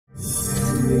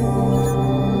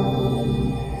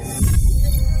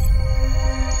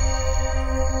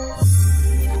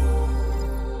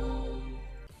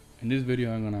this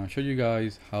video I'm gonna show you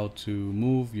guys how to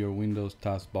move your Windows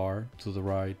taskbar to the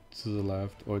right, to the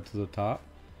left, or to the top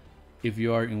if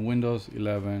you are in Windows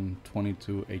 11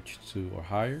 22H2 or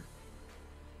higher.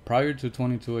 Prior to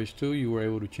 22H2 you were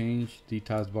able to change the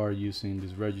taskbar using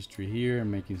this registry here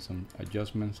and making some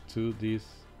adjustments to this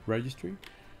registry.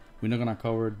 We're not gonna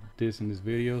cover this in this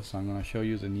video, so I'm gonna show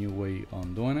you the new way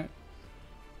on doing it.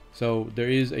 So there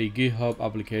is a GitHub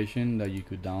application that you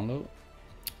could download.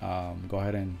 Go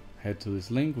ahead and head to this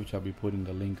link, which I'll be putting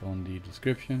the link on the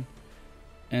description,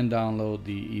 and download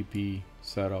the EP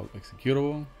setup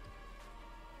executable.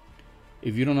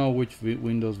 If you don't know which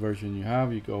Windows version you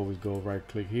have, you can always go right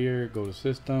click here, go to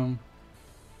system,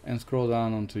 and scroll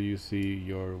down until you see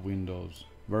your Windows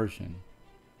version.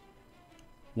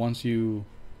 Once you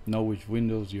know which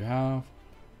Windows you have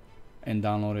and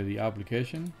downloaded the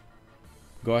application,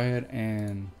 go ahead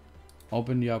and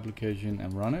open the application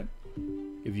and run it.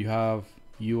 If you have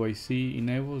UAC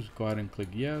enabled, go ahead and click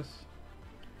yes.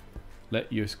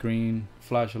 Let your screen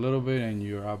flash a little bit and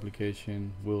your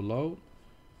application will load.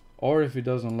 Or if it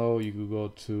doesn't load, you could go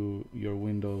to your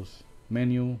Windows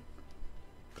menu,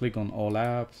 click on all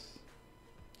apps,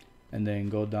 and then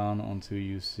go down until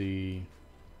you see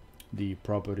the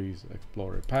Properties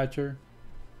Explorer Patcher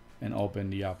and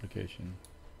open the application.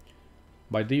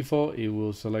 By default, it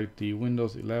will select the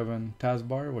Windows 11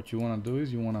 taskbar. What you want to do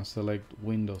is you want to select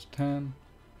Windows 10,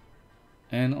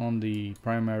 and on the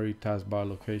primary taskbar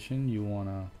location, you want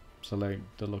to select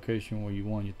the location where you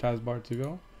want your taskbar to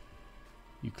go.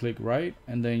 You click right,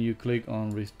 and then you click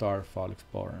on Restart File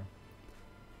Explorer.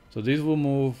 So this will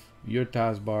move your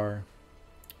taskbar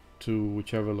to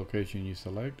whichever location you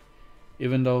select.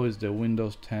 Even though it's the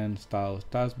Windows 10 style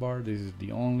taskbar, this is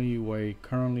the only way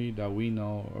currently that we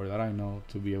know, or that I know,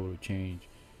 to be able to change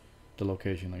the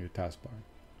location of your taskbar.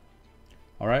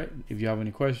 Alright, if you have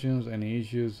any questions, any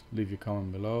issues, leave your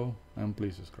comment below, and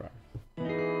please subscribe.